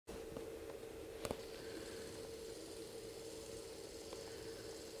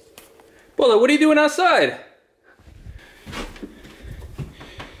Well, what are you doing outside?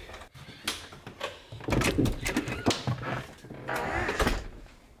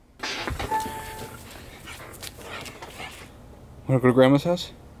 Wanna go to Grandma's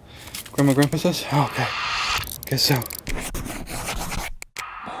house? Grandpa's house? Oh, okay. Guess so. More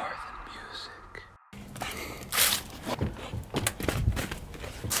than music.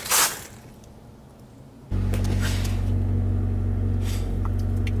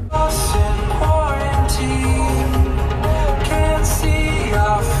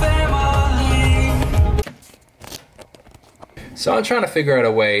 So I'm trying to figure out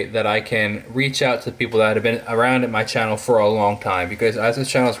a way that I can reach out to people that have been around at my channel for a long time, because as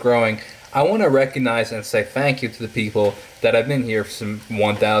this channel is growing, I want to recognize and say thank you to the people that have been here for some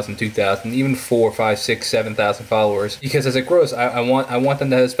 1,000, 2,000, even 4, 5, 6, 7,000 followers. Because as it grows, I want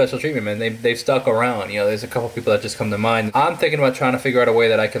them to have special treatment, man. They've stuck around. You know, there's a couple people that just come to mind. I'm thinking about trying to figure out a way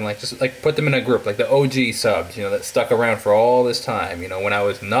that I can just put them in a group, like the OG subs, you know, that stuck around for all this time. You know, when I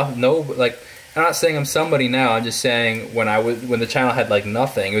was I'm not saying I'm somebody now. I'm just saying when the channel had like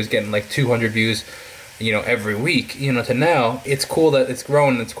nothing, it was getting like 200 views, you know, every week. You know, to now, it's cool that it's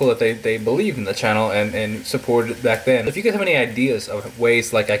grown. And it's cool that they believed in the channel and supported it back then. If you guys have any ideas of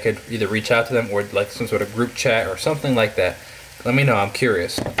ways like I could either reach out to them or like some sort of group chat or something like that, let me know. I'm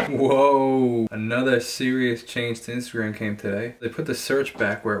curious. Whoa! Another serious change to Instagram came today. They put the search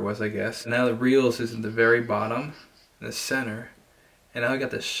back where it was, I guess. Now the Reels is in the very bottom, in the center, and now I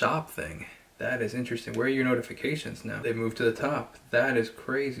got the shop thing. That is interesting. Where are your notifications now? They moved to the top. That is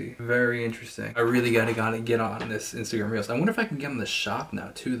crazy. Very interesting. I really gotta get on this Instagram Reels. I wonder if I can get on the shop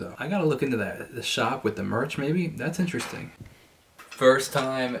now too, though. I gotta look into that. The shop with the merch, maybe? That's interesting. First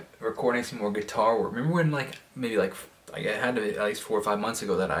time recording some more guitar work. Remember when maybe it had to be at least 4 or 5 months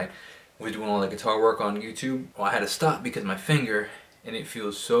ago that I was doing all the guitar work on YouTube? Well, I had to stop because my finger, and it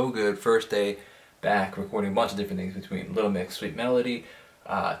feels so good. First day back recording a bunch of different things between Little Mix, Sweet Melody,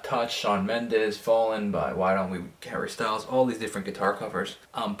 Touch, Shawn Mendes, Fallen by Why Don't We, Harry Styles, all these different guitar covers.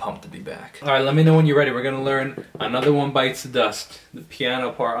 I'm pumped to be back. Alright, let me know when you're ready. We're going to learn Another One Bites the Dust. The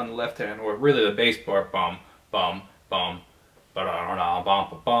piano part on the left hand, or really the bass part. Bum, bum, bum, ba-da-da-da, bum,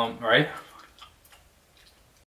 bum, bum, right?